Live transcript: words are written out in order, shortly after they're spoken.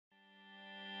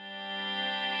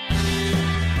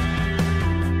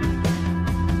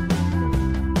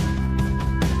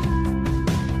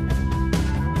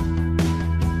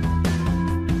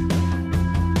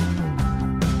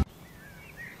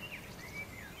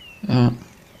Uh,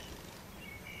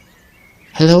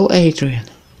 Hello, Adrian.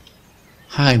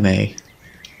 Hi, May.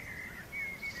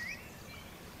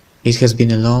 It has been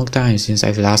a long time since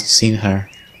I've last seen her.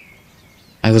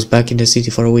 I was back in the city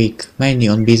for a week, mainly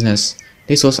on business.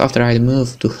 This was after I'd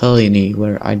moved to Helene,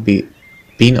 where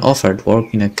been offered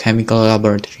work in a chemical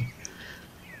laboratory.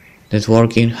 That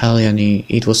work in Helene,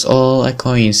 it was all a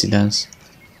coincidence.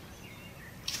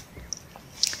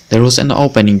 There was an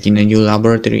opening in a new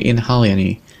laboratory in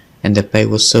Helene, and the pay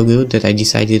was so good that I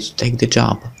decided to take the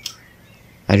job.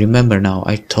 I remember now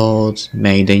I told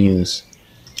May the news.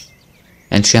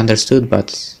 And she understood,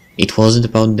 but it wasn't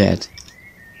about that.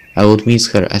 I would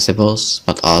miss her as a boss,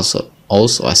 but also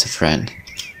as a friend.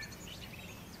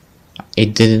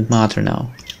 It didn't matter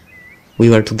now. We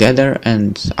were together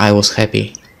and I was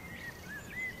happy.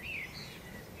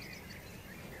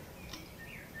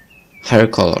 Hair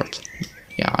colored.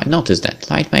 Yeah, I noticed that.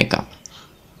 Light makeup.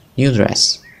 New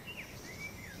dress.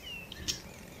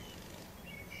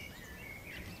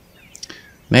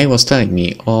 May was telling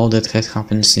me all that had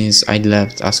happened since I'd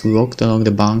left as we walked along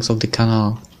the banks of the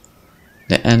canal.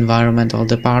 The environmental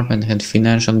department had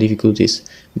financial difficulties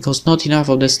because not enough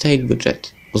of the state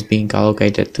budget was being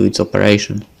allocated to its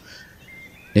operation.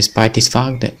 Despite this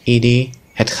fact, the ED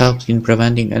had helped in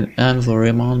preventing an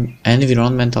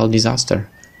environmental disaster,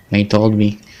 May told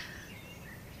me.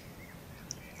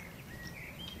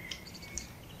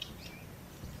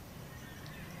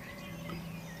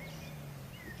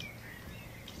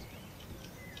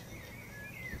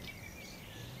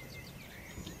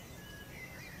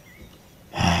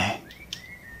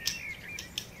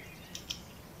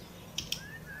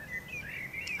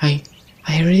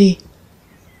 I really...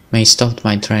 May stopped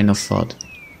my train of thought.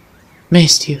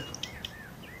 Missed you.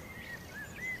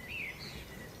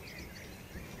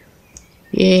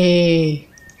 Yay!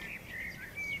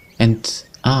 And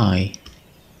I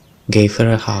gave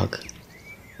her a hug.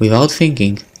 Without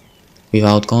thinking,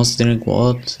 without considering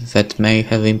what that may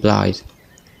have implied.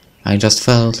 I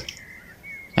felt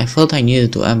I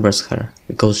needed to embrace her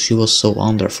because she was so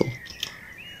wonderful.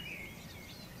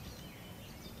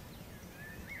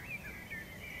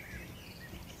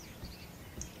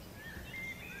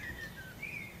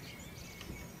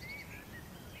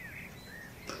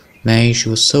 May, she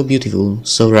was so beautiful,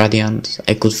 so radiant,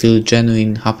 I could feel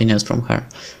genuine happiness from her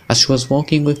as she was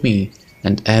walking with me,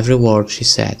 and every word she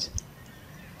said.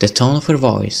 The tone of her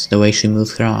voice, the way she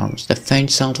moved her arms, the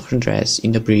faint sound of her dress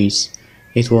in the breeze,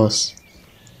 it was...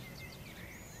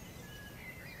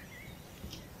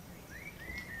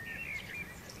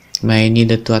 May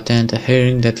needed to attend a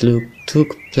hearing that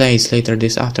took place later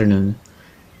this afternoon.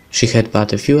 She had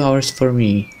but a few hours for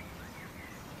me,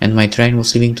 and my train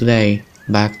was leaving today,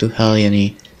 back to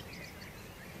Helene.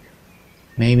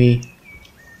 Maybe,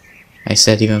 I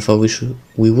said, even though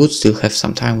we would still have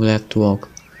some time left to walk,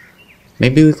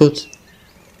 maybe we could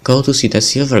go to see the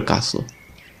Silver Castle,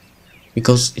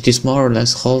 because it is more or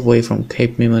less halfway from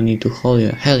Cape Mimony to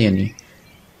Helene.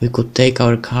 We could take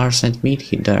our cars and meet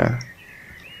there,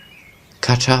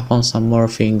 catch up on some more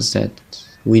things that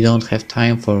we don't have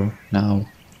time for now.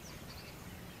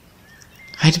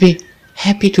 I'd be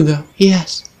happy to go,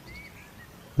 yes.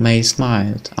 May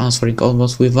smiled, answering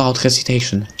almost without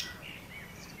hesitation.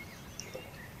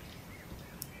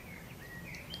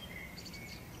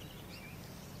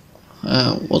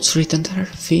 What's written there?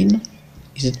 Fin?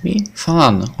 Is it me?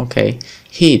 Fun, okay.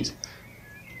 Heat.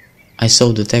 I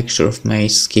saw the texture of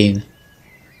May's skin,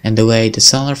 and the way the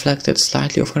sun reflected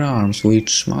slightly off her arms,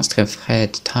 which must have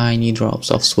had tiny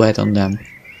drops of sweat on them.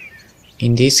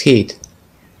 In this heat,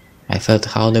 I felt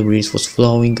how the breeze was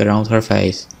flowing around her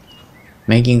face,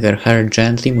 making her hair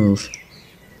gently move.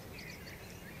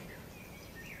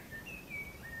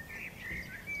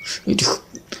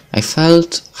 I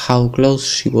felt how close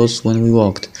she was when we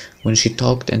walked, when she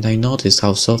talked, and I noticed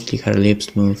how softly her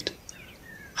lips moved,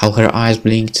 how her eyes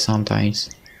blinked sometimes,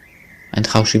 and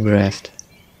how she breathed.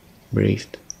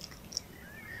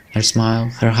 Her smile,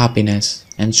 her happiness,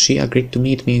 and she agreed to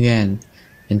meet me again,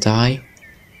 and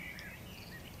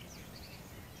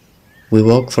we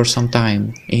walked for some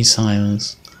time, in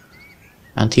silence,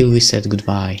 until we said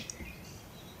goodbye.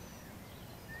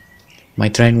 My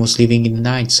train was leaving in the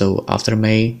night, so after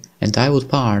May and I would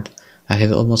part, I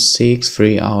had almost 6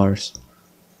 free hours.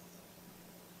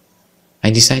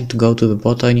 I decided to go to the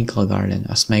botanical garden,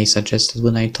 as May suggested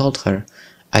when I told her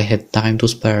I had time to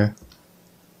spare.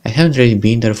 I haven't really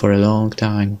been there for a long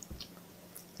time.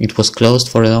 It was closed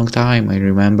for a long time, I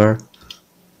remember.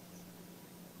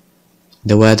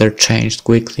 The weather changed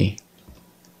quickly.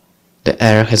 The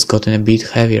air has gotten a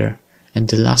bit heavier, and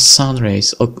the last sun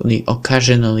rays only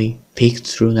occasionally peeked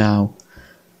through now.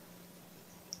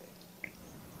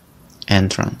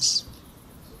 Entrance.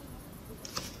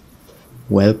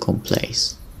 Welcome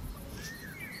place.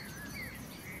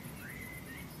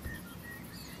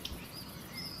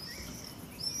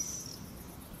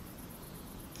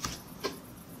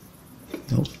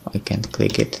 Nope, I can't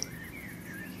click it.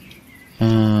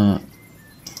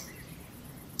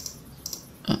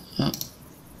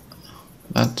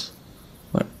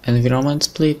 But environment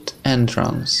split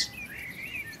entrance.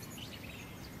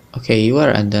 Okay, you are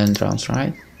at the entrance,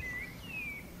 right?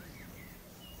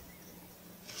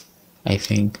 I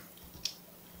think.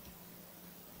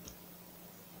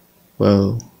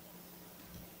 Whoa.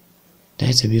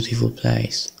 That's a beautiful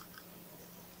place.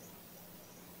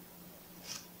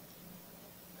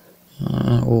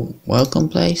 Welcome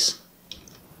place?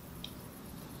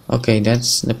 Okay,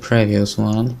 that's the previous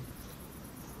one.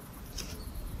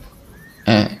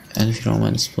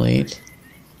 Environment split.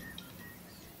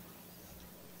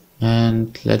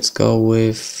 And let's go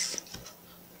with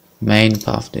main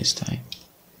path this time.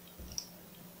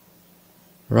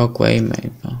 Rockway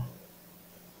main path.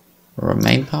 Or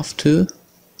main path 2.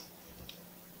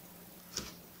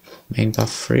 Main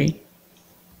path 3.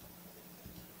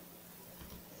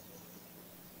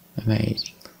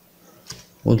 Amazing.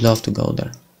 Would love to go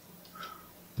there.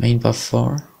 Main path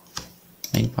 4.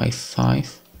 Main path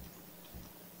 5.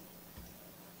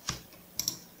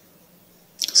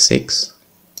 6.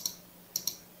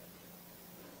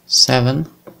 7.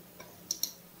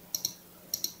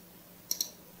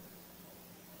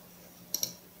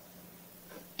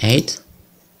 8.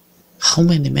 How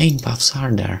many main paths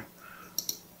are there?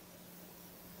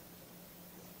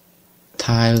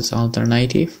 Tiles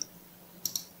alternative.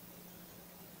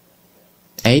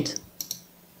 8.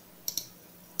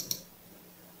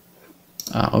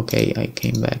 Okay, I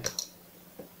came back.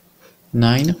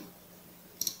 9.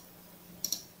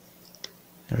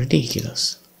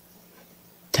 Ridiculous.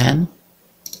 10.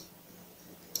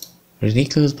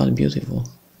 Ridiculous but beautiful.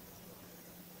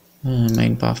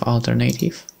 Main path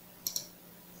alternative.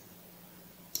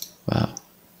 Wow.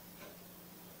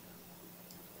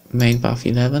 Main path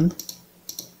 11.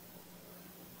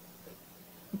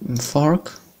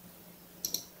 Fork.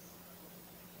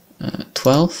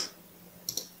 12.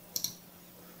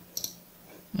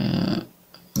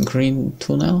 Green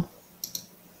tunnel.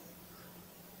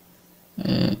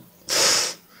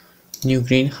 New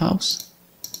greenhouse.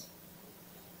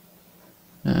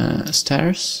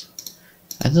 Stairs.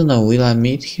 I don't know, will I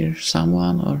meet here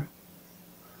someone or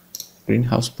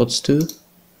greenhouse pots 2?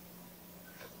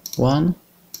 1.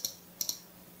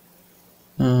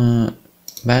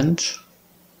 Bench.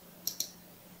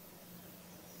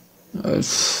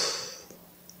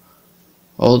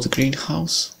 Old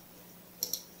greenhouse.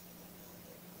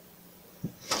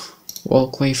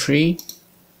 Walkway 3.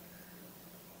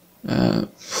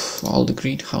 Old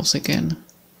greenhouse again.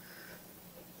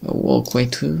 Walkway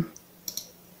 2.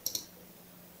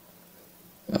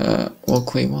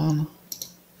 Walkway 1.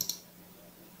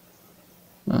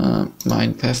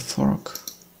 Mine path fork.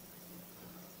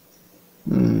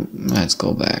 Let's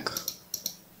go back.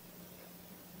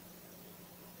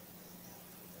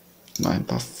 Mine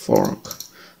path fork.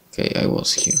 Okay, I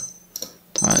was here.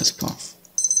 Tiles path.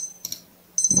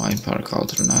 Mine park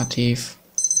alternative.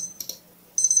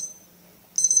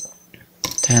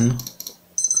 10.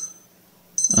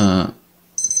 Oh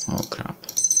crap.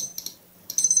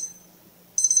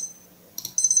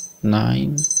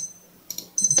 9.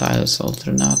 Tiles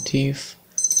alternative.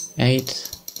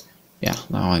 8. Yeah,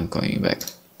 now I'm going back.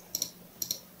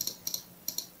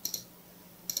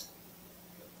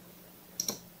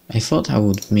 I thought I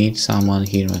would meet someone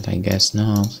here, but I guess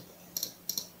not.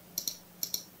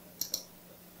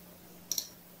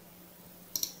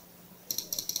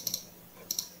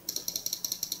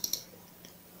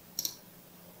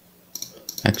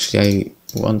 Actually,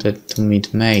 I wanted to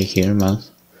meet May here, but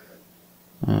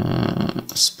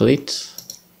split,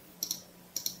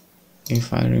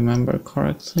 if I remember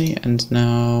correctly, and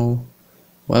now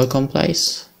welcome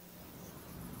place,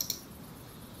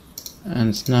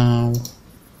 and now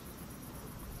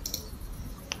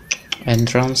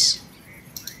entrance,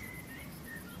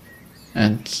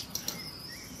 and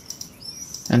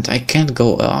I can't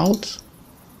go out.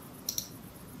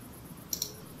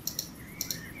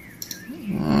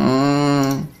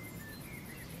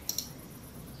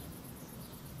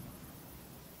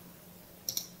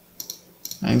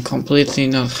 I'm completely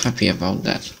not happy about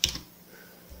that.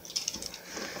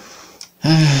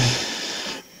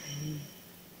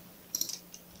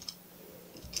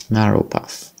 Narrow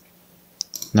path.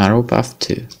 Narrow path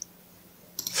 2.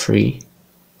 3.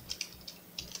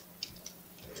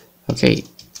 Okay.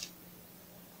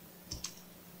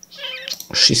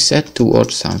 She said to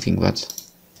watch something, but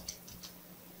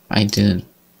I didn't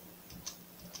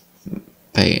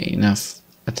pay enough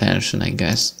attention, I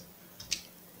guess.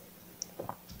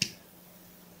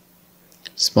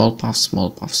 Small puff, small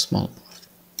puff, small puff.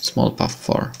 Small puff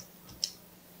 4.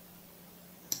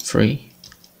 3.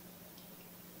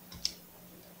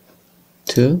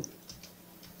 2.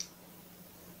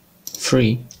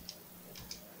 3.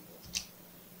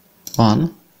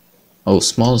 1. Oh,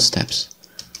 small steps.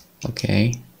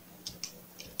 Okay.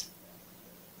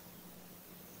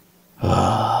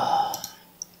 Oh,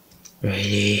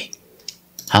 really?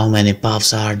 How many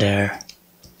puffs are there?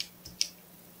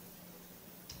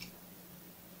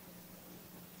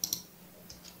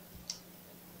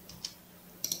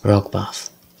 Rock puff.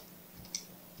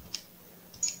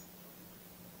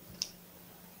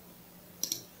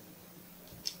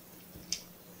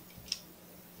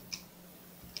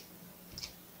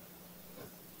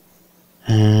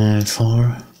 And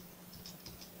 4,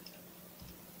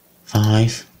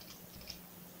 5,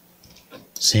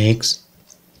 6,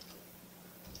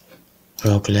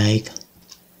 Rock Lake,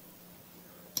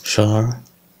 Shore.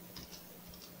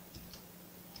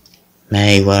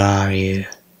 May, where are you?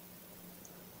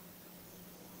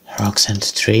 Rocks and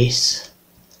trees.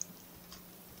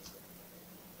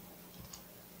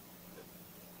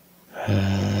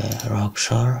 Rock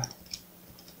Shore.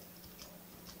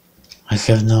 I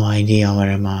have no idea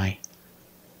where am I.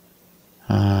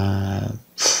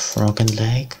 Rock and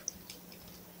Lake.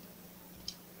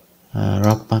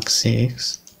 Rock Pack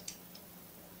 6.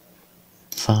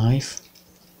 5.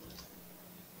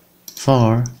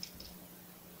 4.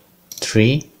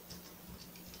 3.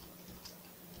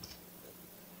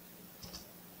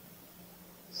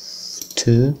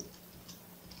 2.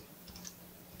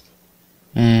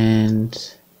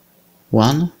 And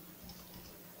 1.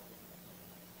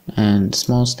 And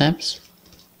small steps.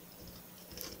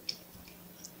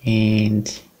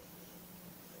 And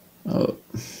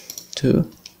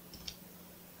 2.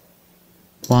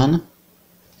 1.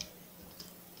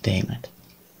 Damn it.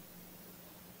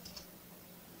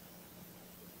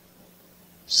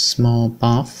 Small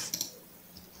puff.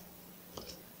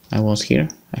 I was here?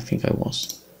 I think I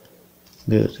was.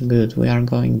 Good, good. We are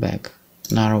going back.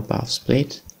 Narrow puff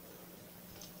split.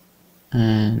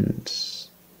 And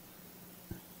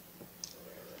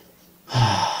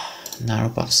narrow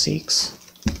puff 6.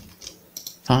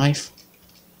 5.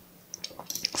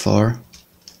 4.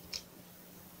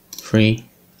 3.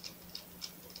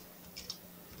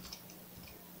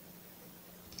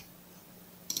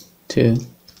 2.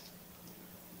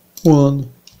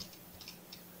 1.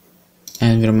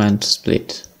 Environment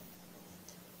split.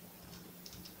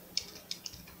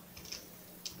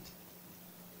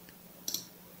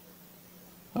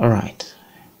 Alright,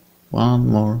 one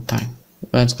more time.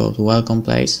 Let's go to welcome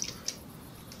place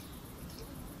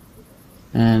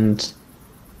and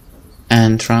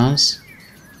entrance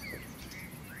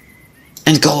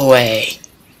and go away.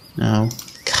 No,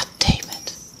 god damn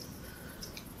it.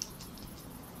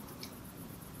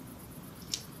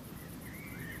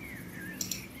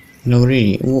 No,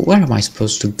 really, where am I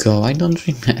supposed to go? I don't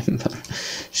remember.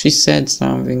 She said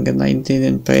something and I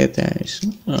didn't pay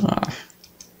attention. Ugh.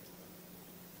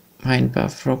 Main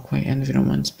path, rockway,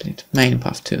 environment split. Main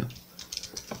path 2.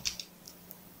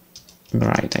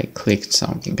 Right, I clicked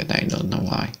something and I don't know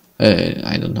why.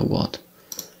 I don't know what.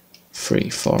 3,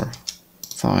 4,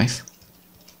 5,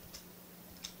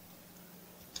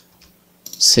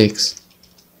 6,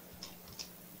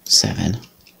 7,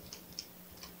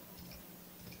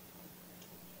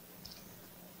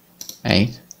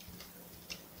 8.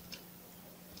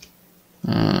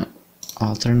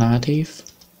 Alternative.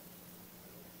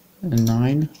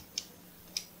 9,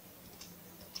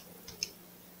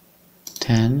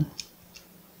 10,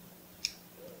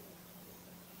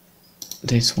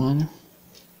 this one,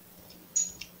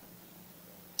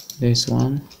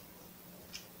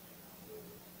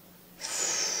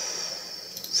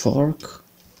 4,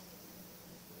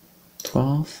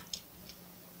 12,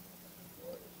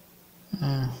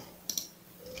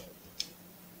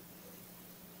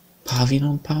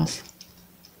 pavilion path,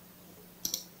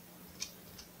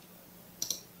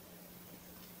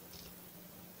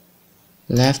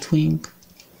 left wing,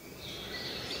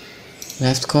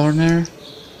 left corner,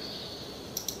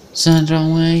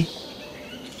 central way,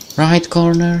 right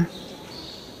corner,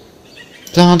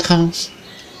 plant house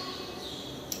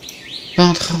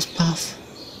path,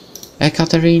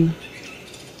 Ekaterine,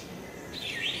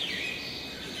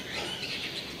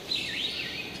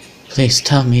 please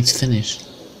tell me it's finished.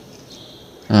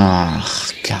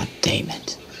 Ah, god damn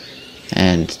it.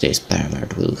 And this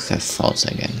pervert will have thoughts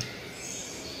again.